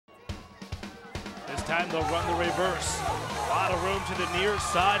time they'll run the reverse. A lot of room to the near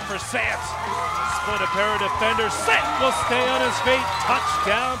side for Sant. Split a pair of defenders. Sant will stay on his feet.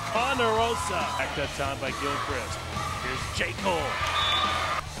 Touchdown, Ponderosa. Back that time by Gilchrist. Here's J. Cole.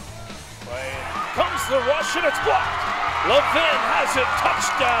 Comes the rush and it's blocked. Levin has it.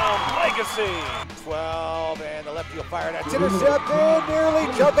 Touchdown, Legacy. 12, and the lefty will fire. That's intercepted. Nearly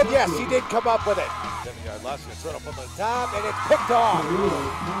juggled. Yes, he did come up with it. 7-yard loss. It's run up on the top, and it's picked off.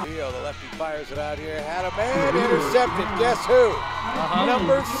 Rio, the lefty fires it out here. Had a man intercepted. Guess who?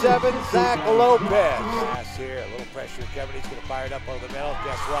 Number 7, Zach Lopez. Pass here. A little pressure coming. He's going to fire it up over the middle.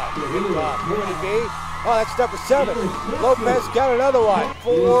 Guess what? Good call. Who would it be? Oh, that's number 7. Lopez got another one.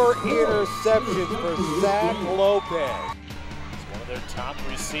 4 interceptions for Zach Lopez. He's one of their top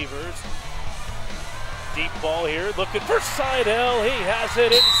receivers. Deep ball here, looking for Seidel. He has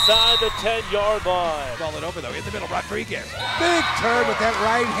it inside the 10-yard line. Ball it over though, in the middle, Rodriguez. Big turn with that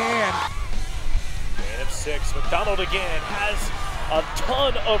right hand. Gain of 6, McDonald again has a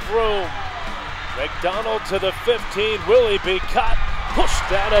ton of room. McDonald to the 15, will he be caught?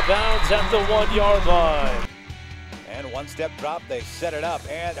 Pushed out of bounds at the 1-yard line. And one-step drop, they set it up,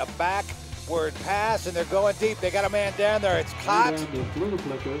 and a backward pass, and they're going deep. They got a man down there, it's caught,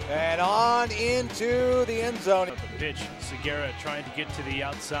 and on into the end zone. The pitch, Segura trying to get to the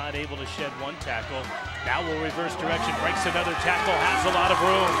outside, able to shed one tackle. Now will reverse direction, breaks another tackle, has a lot of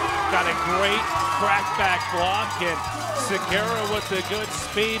room. Got a great crackback block, and Segura with the good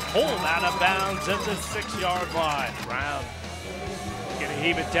speed, pulled out of bounds at the 6-yard line. Brown gonna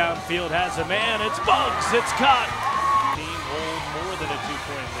heave it downfield, has a man, it's Bugs, it's caught. Team hold more than a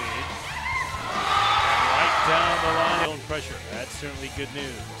 2-point lead. Right down the line, own pressure, that's certainly good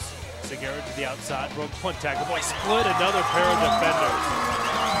news. Segura to the outside, broke punt tackle, boy, split another pair of defenders.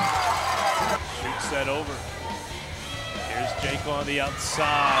 Shoots that over. Here's Jake on the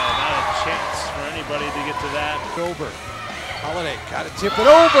outside, not a chance for anybody to get to that. Over. Holiday got to tip it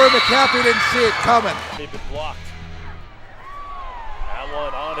over, and the captain didn't see it coming. They've been blocked. That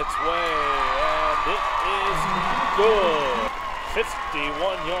one on its way, and it is good.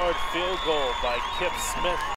 51-yard field goal by Kip Smith.